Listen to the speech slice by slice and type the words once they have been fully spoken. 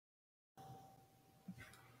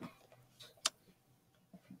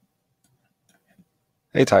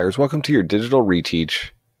Hey Tires, welcome to your digital reteach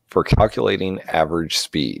for calculating average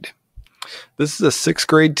speed. This is a 6th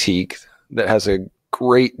grade TEK that has a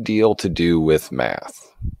great deal to do with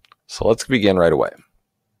math. So let's begin right away.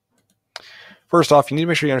 First off, you need to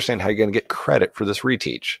make sure you understand how you're going to get credit for this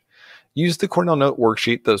reteach. Use the Cornell Note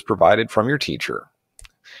worksheet that was provided from your teacher.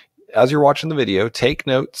 As you're watching the video, take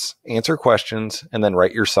notes, answer questions, and then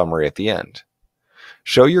write your summary at the end.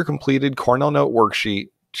 Show your completed Cornell Note worksheet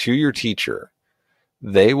to your teacher.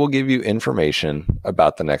 They will give you information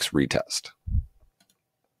about the next retest.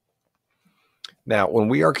 Now, when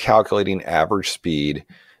we are calculating average speed,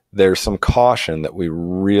 there's some caution that we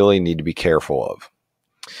really need to be careful of.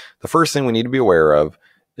 The first thing we need to be aware of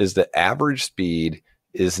is that average speed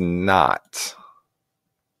is not,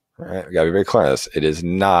 all right, we got to be very clear on this, it is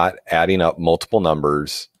not adding up multiple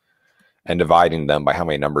numbers and dividing them by how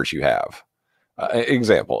many numbers you have.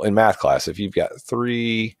 Example, in math class, if you've got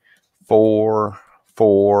 3, 4,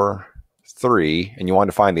 4, 3, and you want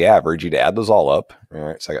to find the average, you'd add those all up. All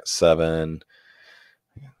right, so I got 7.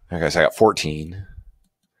 Okay, so I got 14.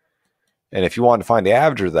 And if you wanted to find the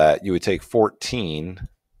average of that, you would take 14,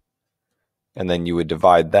 and then you would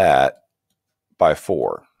divide that by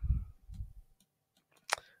 4.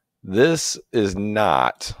 This is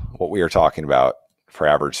not what we are talking about for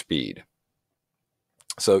average speed.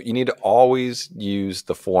 So you need to always use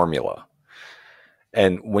the formula.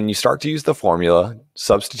 And when you start to use the formula,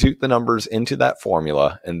 substitute the numbers into that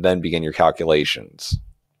formula and then begin your calculations.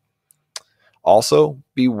 Also,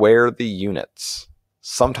 beware the units.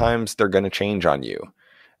 Sometimes they're going to change on you.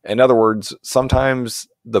 In other words, sometimes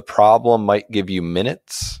the problem might give you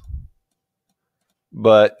minutes,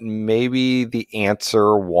 but maybe the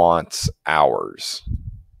answer wants hours.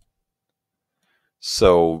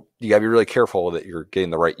 So you got to be really careful that you're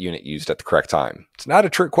getting the right unit used at the correct time. It's not a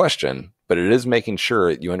trick question, but it is making sure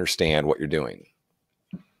that you understand what you're doing.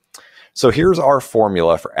 So here's our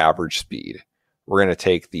formula for average speed. We're going to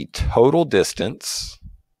take the total distance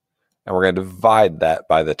and we're going to divide that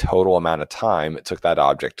by the total amount of time it took that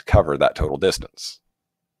object to cover that total distance.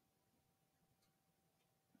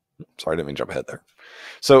 Sorry, I didn't mean to jump ahead there.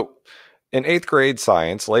 So in 8th grade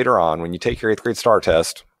science, later on, when you take your 8th grade STAR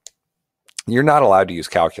test, you're not allowed to use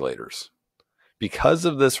calculators. Because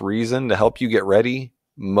of this reason, to help you get ready,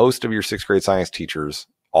 most of your 6th grade science teachers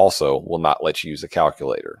also will not let you use a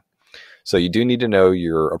calculator. So you do need to know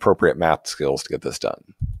your appropriate math skills to get this done.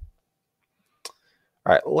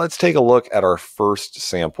 All right, let's take a look at our first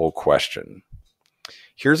sample question.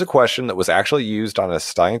 Here's a question that was actually used on a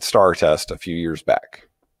science STAR test a few years back.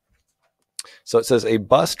 So it says a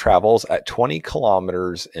bus travels at 20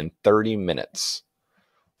 kilometers in 30 minutes.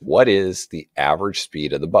 What is the average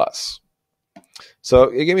speed of the bus? So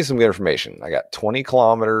it gave me some good information. I got 20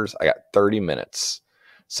 kilometers, I got 30 minutes.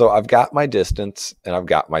 So I've got my distance and I've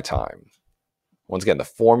got my time. Once again, the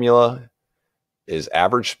formula is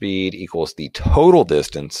average speed equals the total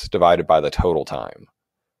distance divided by the total time.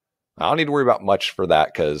 I don't need to worry about much for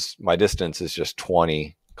that because my distance is just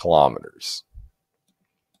 20 kilometers.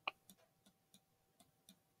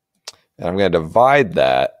 And I'm going to divide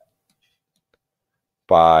that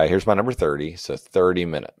by, here's my number 30, so 30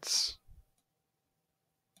 minutes.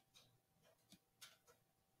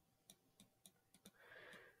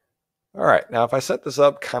 All right, now if I set this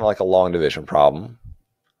up kind of like a long division problem,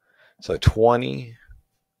 so 20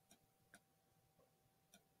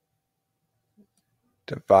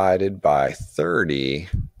 divided by 30.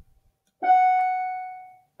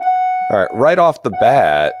 All right, right off the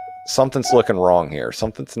bat, something's looking wrong here.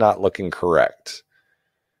 Something's not looking correct.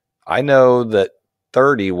 I know that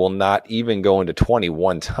 30 will not even go into 20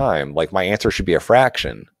 one time. Like my answer should be a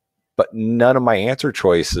fraction, but none of my answer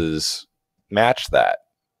choices match that.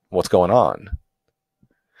 What's going on?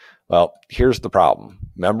 Well, here's the problem.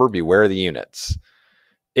 Remember, beware the units.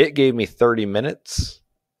 It gave me 30 minutes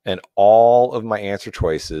and all of my answer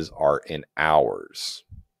choices are in hours.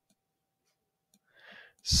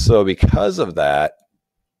 So because of that,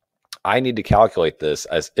 I need to calculate this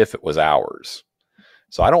as if it was hours.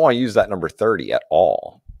 So I don't want to use that number 30 at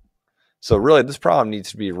all. So really this problem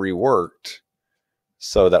needs to be reworked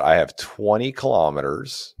so that I have 20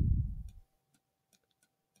 kilometers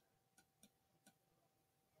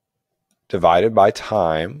divided by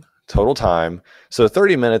time, total time. So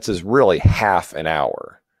 30 minutes is really half an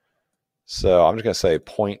hour. So I'm just going to say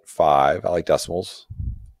 0.5. I like decimals.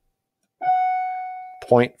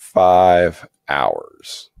 0.5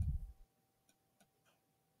 hours.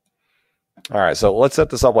 All right, so let's set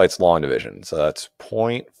this up like it's long division. So that's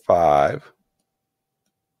 0.5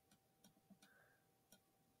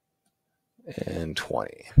 and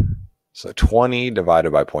 20. So 20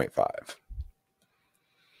 divided by 0.5.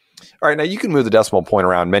 All right, now you can move the decimal point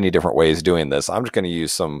around many different ways doing this. I'm just going to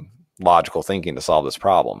use some logical thinking to solve this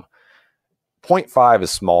problem. 0.5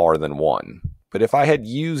 is smaller than 1, but if I had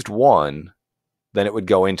used 1, then it would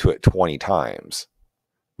go into it 20 times.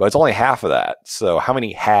 But it's only half of that. So how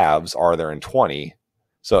many halves are there in 20?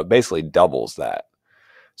 So it basically doubles that.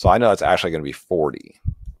 So I know it's actually going to be 40.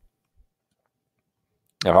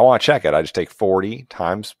 Now, if I want to check it, I just take 40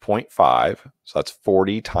 times 0.5. So that's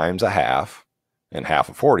 40 times a half. And half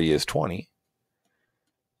of 40 is 20.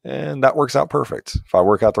 And that works out perfect. If I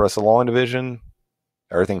work out the rest of the long division,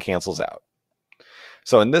 everything cancels out.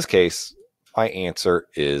 So in this case, my answer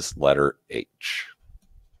is letter H.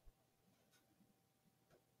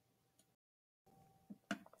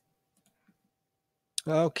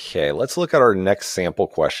 Okay, let's look at our next sample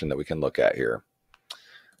question that we can look at here.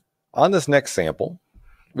 On this next sample,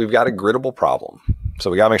 we've got a griddable problem. So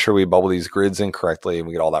we got to make sure we bubble these grids in correctly and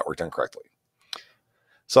we get all that work done correctly.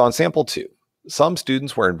 So on sample 2, some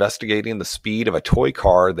students were investigating the speed of a toy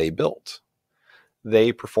car they built.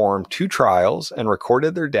 They performed 2 trials and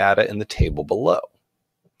recorded their data in the table below.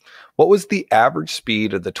 What was the average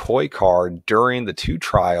speed of the toy car during the 2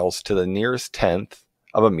 trials to the nearest tenth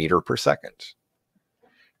of a meter per second?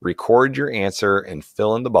 Record your answer and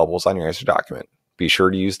fill in the bubbles on your answer document. Be sure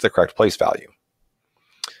to use the correct place value.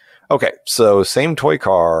 Okay, so same toy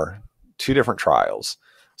car, 2 different trials.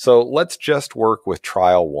 So let's just work with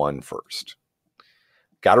trial 1 first.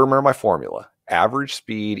 Got to remember my formula. Average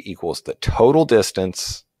speed equals the total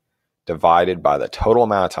distance divided by the total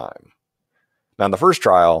amount of time. Now in the first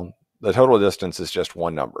trial, the total distance is just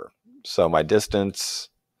one number. So my distance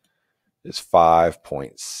is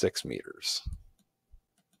 5.6 meters.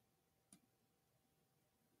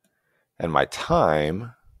 And my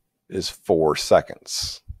time is 4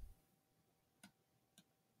 seconds.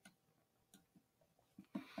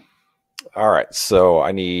 All right, so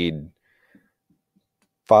I need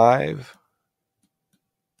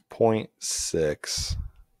 5.6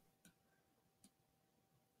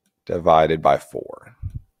 divided by 4.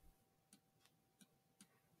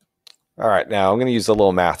 All right, now I'm going to use a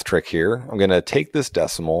little math trick here. I'm going to take this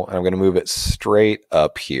decimal and I'm going to move it straight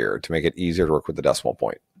up here to make it easier to work with the decimal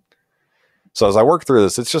point. So as I work through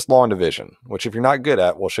this, it's just long division, which if you're not good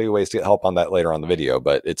at, we'll show you ways to get help on that later on in the video,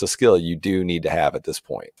 but it's a skill you do need to have at this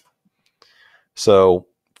point. So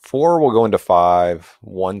 4 will go into 5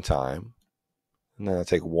 one time. And then I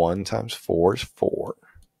take 1 times 4 is 4.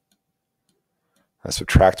 I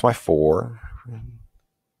subtract my 4.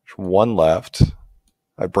 There's 1 left.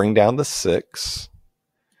 I bring down the 6.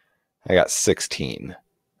 I got 16.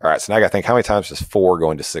 All right, so now I got to think, how many times does 4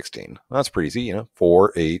 go into 16? Well, that's pretty easy,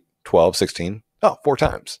 4, 8, 12, 16. Oh, 4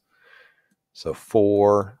 times. So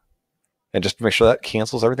 4. And just to make sure that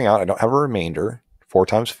cancels everything out, I don't have a remainder. 4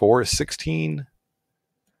 times 4 is 16.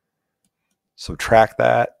 Subtract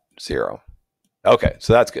that, 0. Okay,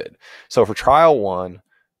 so that's good. So for trial 1,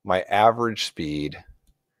 my average speed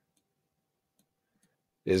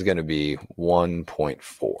is going to be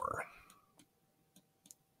 1.4.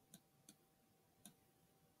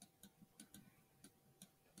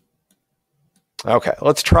 Okay,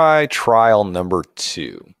 let's try trial number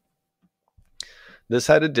 2. This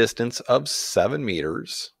had a distance of 7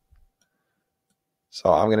 meters.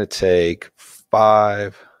 So I'm going to take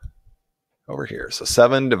 5 over here. So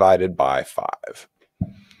 7 divided by 5. All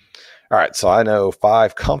right, so I know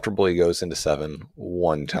 5 comfortably goes into 7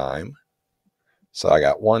 one time. So I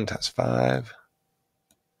got 1 times 5.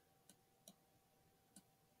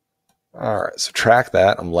 All right, subtract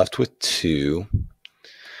that. I'm left with 2.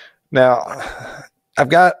 Now, I've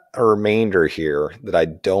got a remainder here that I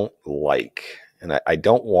don't like, and I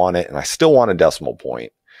don't want it, and I still want a decimal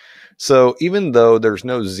point. So even though there's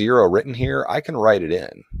no 0 written here, I can write it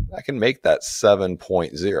in. I can make that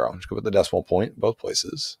 7.0. Just go with the decimal point in both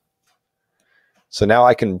places. So now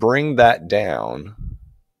I can bring that down,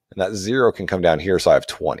 and that 0 can come down here, so I have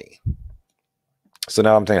 20. So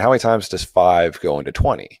now I'm thinking, how many times does 5 go into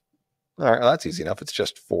 20? All right, well, that's easy enough. It's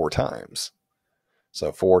just 4 times.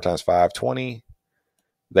 So 4 times 5, 20.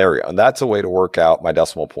 There we go. And that's a way to work out my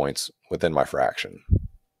decimal points within my fraction.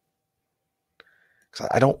 Because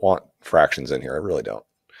I don't want fractions in here. I really don't.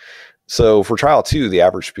 So for trial 2, the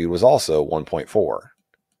average speed was also 1.4.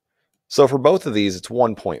 So for both of these, it's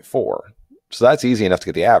 1.4. So that's easy enough to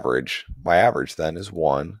get the average. My average then is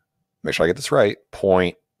 1. Make sure I get this right.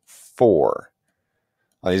 0.4.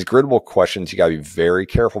 On these griddable questions, you got to be very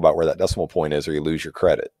careful about where that decimal point is or you lose your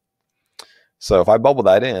credit. So if I bubble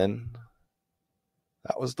that in,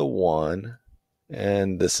 that was the 1,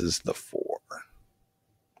 and this is the 4.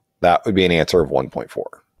 That would be an answer of 1.4.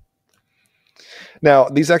 Now,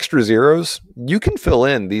 these extra zeros, you can fill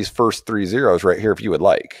in these first 3 zeros right here if you would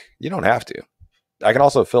like. You don't have to. I can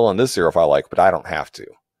also fill in this 0 if I like, but I don't have to.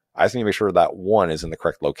 I just need to make sure that 1 is in the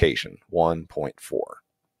correct location, 1.4.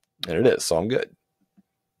 And it is, so I'm good.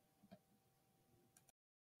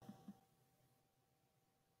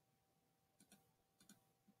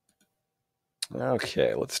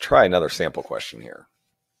 Okay, let's try another sample question here.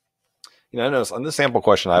 Notice on this sample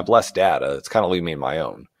question, I have less data. It's kind of leaving me in my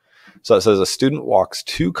own. So it says a student walks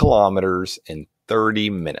 2 kilometers in 30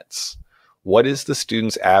 minutes. What is the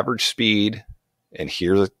student's average speed? And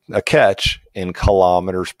here's a catch, in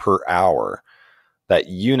kilometers per hour. That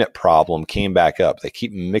unit problem came back up. They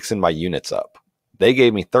keep mixing my units up. They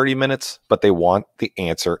gave me 30 minutes, but they want the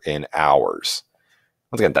answer in hours.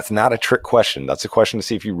 Once again, that's not a trick question. That's a question to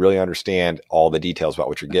see if you really understand all the details about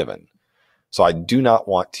what you're given. So I do not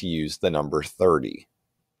want to use the number 30.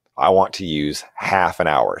 I want to use half an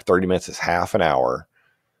hour. 30 minutes is half an hour.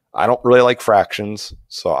 I don't really like fractions,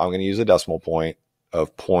 so I'm going to use a decimal point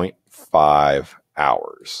of 0.5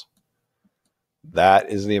 hours. That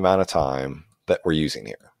is the amount of time that we're using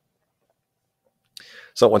here.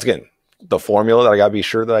 So once again, the formula that I got to be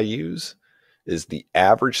sure that I use is the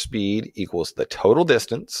average speed equals the total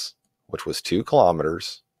distance, which was 2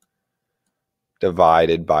 kilometers,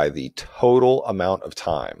 divided by the total amount of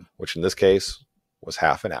time, which in this case was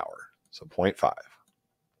half an hour. So 0.5.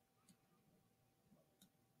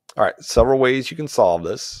 All right, several ways you can solve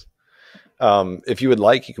this. If you would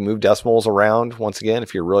like, you can move decimals around. Once again,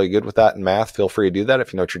 if you're really good with that in math, feel free to do that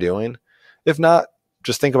if you know what you're doing. If not,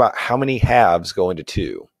 just think about how many halves go into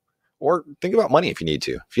 2. Or think about money if you need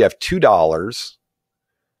to. If you have $2,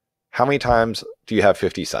 how many times do you have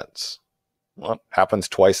 50 cents? Well, it happens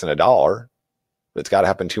twice in a dollar. It's got to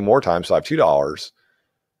happen 2 more times, so I have $2.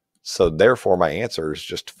 So therefore, my answer is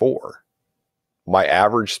just 4. My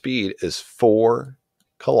average speed is 4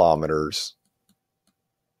 kilometers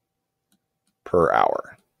per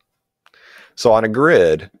hour. So on a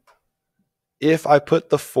grid, if I put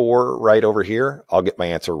the 4 right over here, I'll get my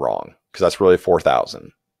answer wrong because that's really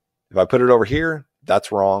 4,000. If I put it over here,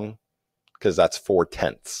 that's wrong because that's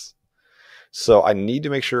 4/10. So I need to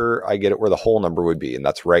make sure I get it where the whole number would be, and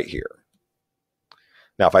that's right here.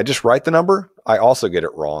 Now, if I just write the number, I also get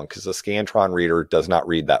it wrong because the Scantron reader does not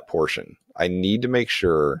read that portion. I need to make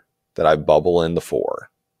sure that I bubble in the 4.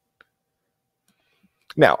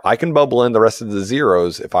 Now, I can bubble in the rest of the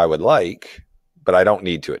zeros if I would like, but I don't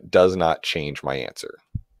need to. It does not change my answer.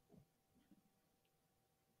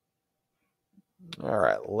 All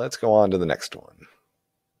right, let's go on to the next one.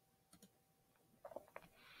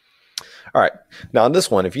 All right, now on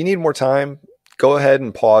this one, if you need more time, go ahead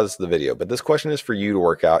and pause the video. But this question is for you to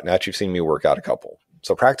work out, now that you've seen me work out a couple.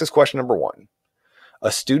 So practice question number 1.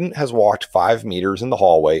 A student has walked 5 meters in the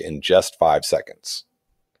hallway in just 5 seconds.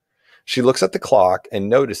 She looks at the clock and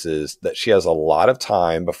notices that she has a lot of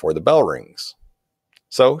time before the bell rings.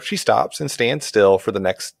 So she stops and stands still for the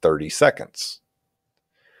next 30 seconds.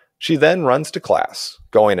 She then runs to class,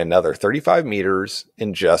 going another 35 meters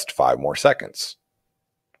in just 5 more seconds.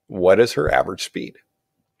 What is her average speed?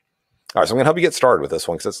 All right, so I'm going to help you get started with this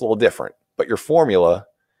one because it's a little different. But your formula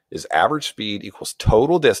is average speed equals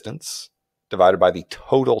total distance divided by the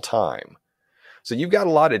total time. So you've got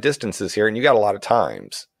a lot of distances here and you got a lot of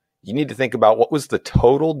times. You need to think about what was the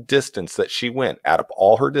total distance that she went, add up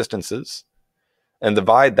all her distances, and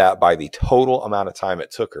divide that by the total amount of time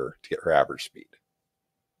it took her to get her average speed.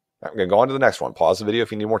 I'm going to go on to the next one. Pause the video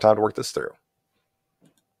if you need more time to work this through.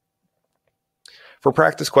 For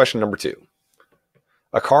practice question number 2,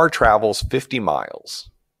 a car travels 50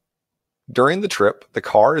 miles. During the trip, the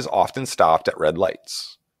car is often stopped at red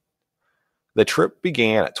lights. The trip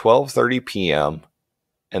began at 12:30 p.m.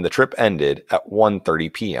 and the trip ended at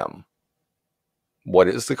 1:30 p.m. What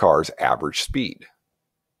is the car's average speed?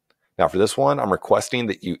 Now for this one, I'm requesting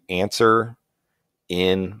that you answer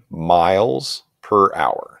in miles per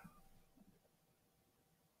hour.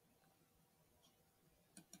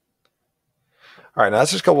 All right, now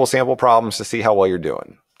that's just a couple of sample problems to see how well you're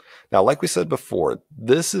doing. Now, like we said before,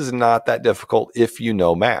 this is not that difficult if you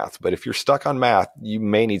know math, but if you're stuck on math, you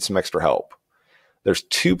may need some extra help. There's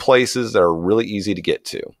 2 places that are really easy to get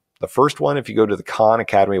to. The first one, if you go to the Kahn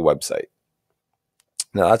Academy website.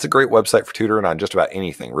 Now, that's a great website for tutoring on just about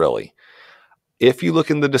anything, really. If you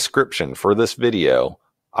look in the description for this video,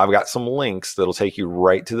 I've got some links that'll take you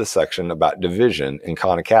right to the section about division in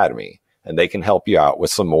Kahn Academy, and they can help you out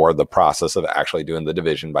with some more of the process of actually doing the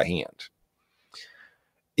division by hand.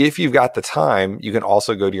 If you've got the time, you can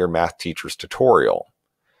also go to your math teacher's tutorial.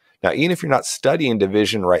 Now, even if you're not studying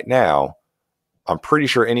division right now, I'm pretty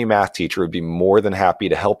sure any math teacher would be more than happy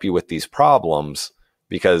to help you with these problems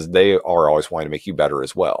because they are always wanting to make you better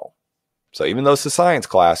as well. So even though it's a science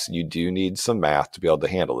class, you do need some math to be able to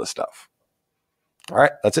handle this stuff. All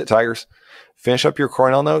right, that's it, Tigers. Finish up your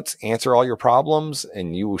Cornell notes, answer all your problems,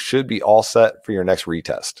 and you should be all set for your next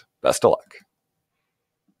retest. Best of luck.